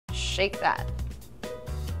shake that.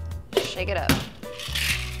 Shake it up. No.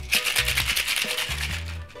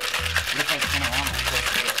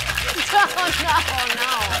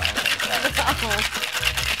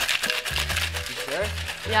 You sure?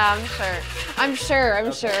 Yeah, I'm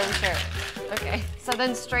sure. Okay, so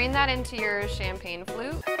then strain that into your champagne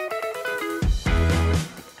flute.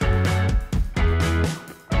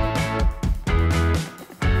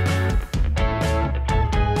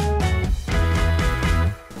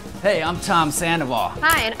 Hey, I'm Tom Sandoval.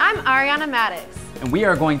 Hi, and I'm Ariana Madix. And we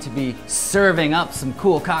are going to be serving up some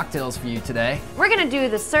cool cocktails for you today. We're gonna do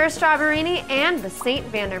the SUR Strawberrini and the St.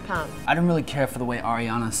 Vanderpump. I didn't really care for the way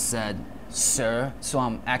Ariana said "sir," so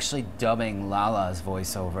I'm actually dubbing Lala's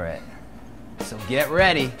voice over it. So get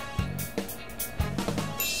ready.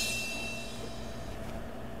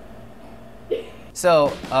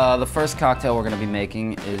 So the first cocktail we're gonna be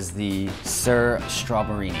making is the SUR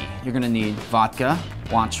Strawberrini. You're gonna need vodka,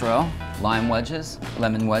 Cointreau, lime wedges,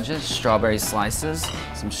 lemon wedges, strawberry slices,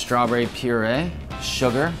 some strawberry puree,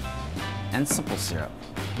 sugar, and simple syrup.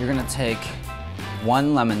 You're gonna take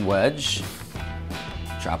 1 lemon wedge,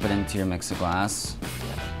 drop it into your mixer glass,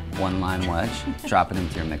 1 lime wedge, drop it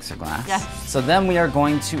into your mixer glass. Yes. So then we are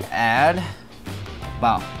going to add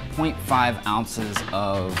about 0.5 ounces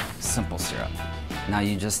of simple syrup. Now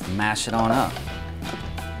you just mash it on up.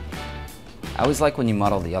 I always like when you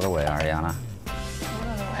muddle the other way, Ariana. What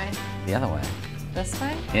other way? The other way. This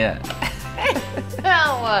way? Yeah.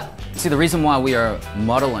 No. See, the reason why we are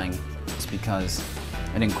muddling is because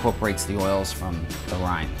it incorporates the oils from the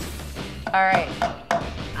rind. All right.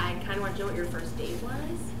 I kind of want to know what your first date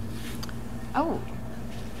was. Oh,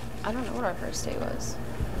 I don't know what our first date was.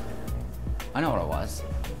 I know what it was.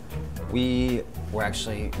 We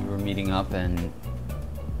were meeting up and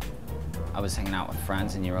I was hanging out with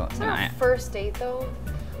friends and you were... Is that our first date though?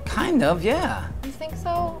 Kind of, yeah. You think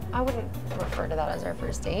so? I wouldn't refer to that as our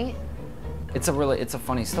first date. It's a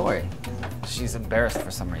funny story. She's embarrassed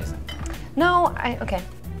for some reason. No, okay.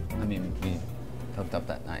 I mean, we hooked up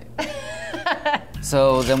that night.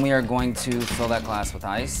 So then we are going to fill that glass with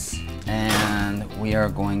ice and we are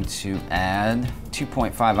going to add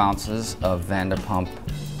 2.5 ounces of Vanderpump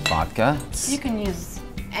Vodka. You can use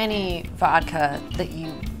any vodka that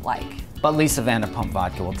you like. But Lisa Vanderpump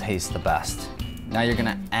Vodka will taste the best. Now you're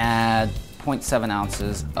gonna add 0.7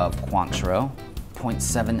 ounces of Cointreau,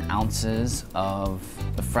 0.7 ounces of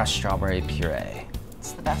the fresh strawberry puree.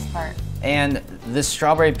 It's the best part. And this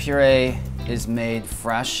strawberry puree is made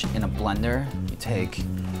fresh in a blender. You take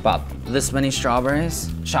about this many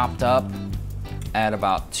strawberries, chopped up, add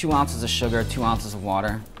about 2 ounces of sugar, 2 ounces of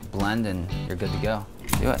water, blend, and you're good to go.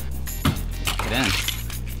 Do it. Get in.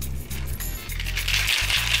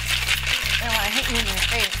 I don't want to hit you in your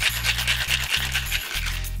face.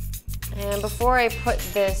 And before I put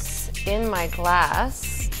this in my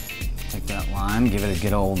glass, Take that lime, give it a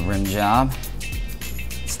good old rim job.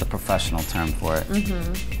 It's the professional term for it.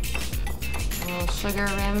 Mm-hmm. A little sugar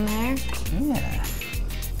rim there. Yeah.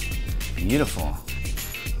 Beautiful.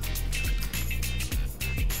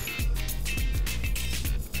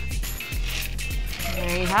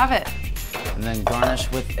 There you have it. And then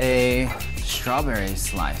garnish with a strawberry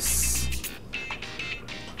slice.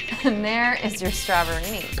 And there is your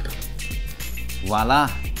Strawberrini.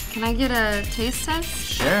 Voila. Can I get a taste test?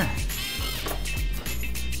 Sure.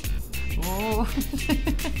 Oh.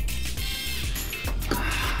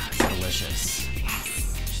 It's delicious.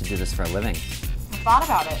 Yes. Should do this for a living. I thought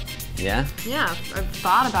about it. Yeah? Yeah, I've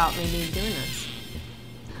thought about maybe doing this.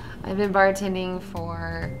 I've been bartending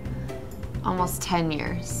for almost 10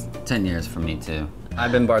 years. 10 years for me too.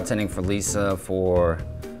 I've been bartending for Lisa for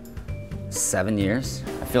 7 years.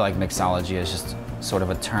 I feel like mixology is just sort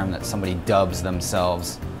of a term that somebody dubs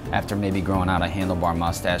themselves after maybe growing out a handlebar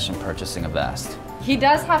mustache and purchasing a vest. He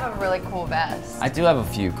does have a really cool vest. I do have a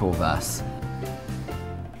few cool vests.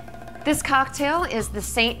 This cocktail is the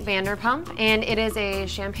St. Vanderpump, and it is a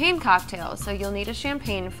champagne cocktail. So you'll need a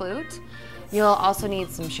champagne flute. You'll also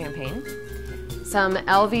need some champagne, some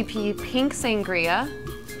LVP Pink Sangria,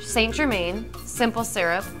 St. Germain, simple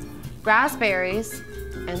syrup, raspberries,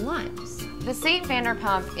 and limes. The St.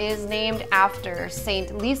 Vanderpump is named after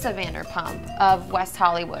St. Lisa Vanderpump of West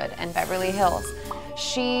Hollywood and Beverly Hills.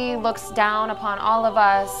 She looks down upon all of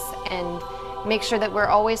us and makes sure that we're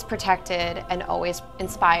always protected and always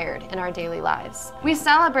inspired in our daily lives. We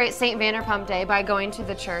celebrate St. Vanderpump Day by going to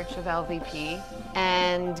the Church of LVP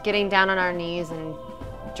and getting down on our knees and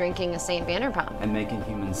drinking a St. Vanderpump. And making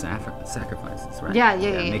human sacrifices, right? Yeah.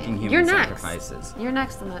 Making human You're sacrifices. Next. You're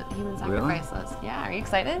next on the human sacrifice list. Yeah, are you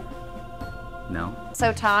excited? No.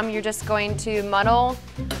 So Tom, you're just going to muddle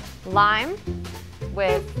lime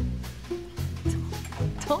with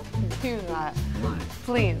Don't do that.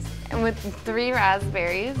 Please. And with 3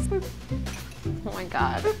 raspberries. Oh my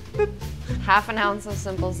God. Half an ounce of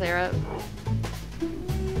simple syrup.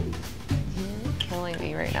 You're killing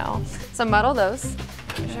me right now. So muddle those.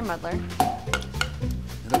 Here's your muddler.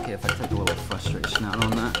 Is it okay if I take a little frustration out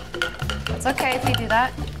on that? It's okay if you do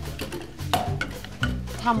that.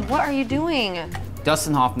 Tom, what are you doing?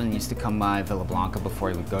 Dustin Hoffman used to come by Villa Blanca before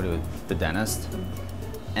he would go to the dentist.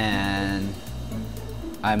 And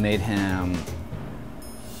I made him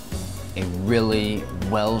a really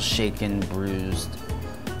well-shaken, bruised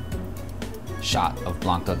shot of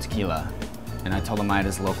Blanco tequila. And I told him I had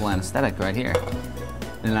his local anesthetic right here.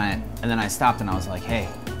 And then I stopped and I was like, hey,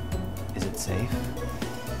 is it safe?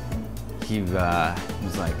 He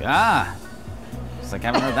was like, ah. It's like, I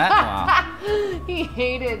haven't heard that in a while. He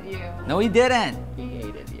hated you. No, he didn't. He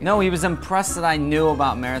hated you. No, he was impressed that I knew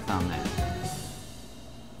about Marathon Man.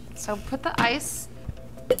 So put the ice.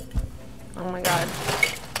 Oh my God.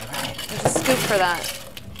 There's a scoop for that.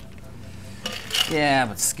 Yeah,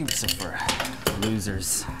 but scoops are for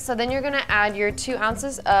losers. So then you're gonna add your 2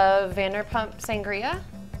 ounces of Vanderpump Sangria.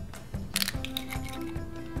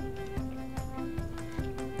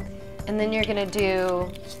 And then you're gonna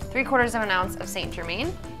do 3/4 of an ounce of Saint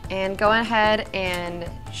Germain. And go ahead and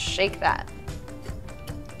shake that.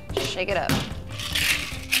 Shake it up.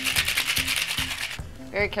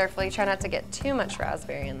 Very carefully, try not to get too much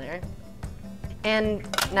raspberry in there. And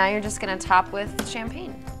now you're just gonna top with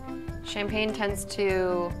champagne. Champagne tends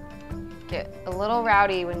to get a little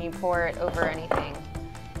rowdy when you pour it over anything.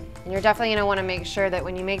 And you're definitely gonna wanna make sure that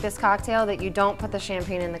when you make this cocktail that you don't put the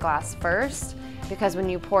champagne in the glass first, because when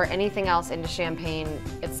you pour anything else into champagne,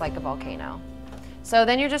 it's like a volcano. So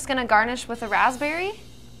then you're just gonna garnish with a raspberry,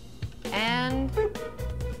 and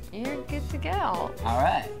you're good to go. All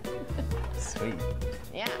right. Sweet.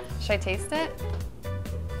 Yeah, should I taste it?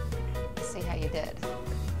 Let's see how you did.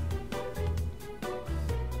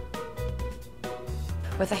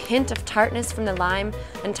 With a hint of tartness from the lime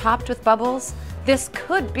and topped with bubbles, this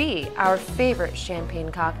could be our favorite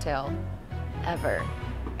champagne cocktail ever.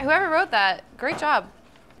 Whoever wrote that, great job.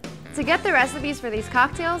 To get the recipes for these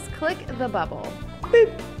cocktails, click the bubble.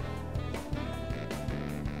 Boop.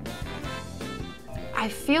 I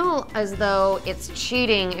feel as though it's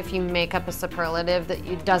cheating if you make up a superlative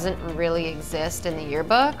that doesn't really exist in the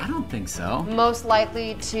yearbook. I don't think so. Most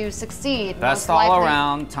likely to succeed. Best all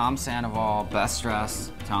around, Tom Sandoval. Best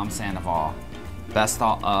dressed, Tom Sandoval. Best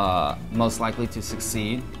most likely to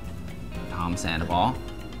succeed, Tom Sandoval.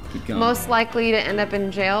 Keep going. Most likely to end up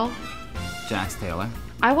in jail, Jax Taylor.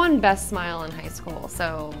 I won Best Smile in high school,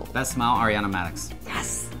 so. Best smile, Ariana Madix.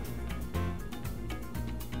 Yes.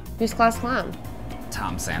 Who's class clown?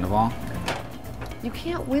 Tom Sandoval. You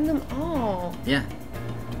can't win them all. Yeah.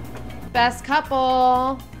 Best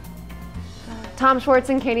couple, Tom Schwartz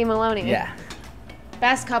and Katie Maloney. Yeah.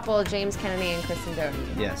 Best couple, James Kennedy and Kristen Doty.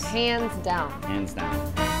 Yes. Hands down. Hands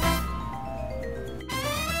down.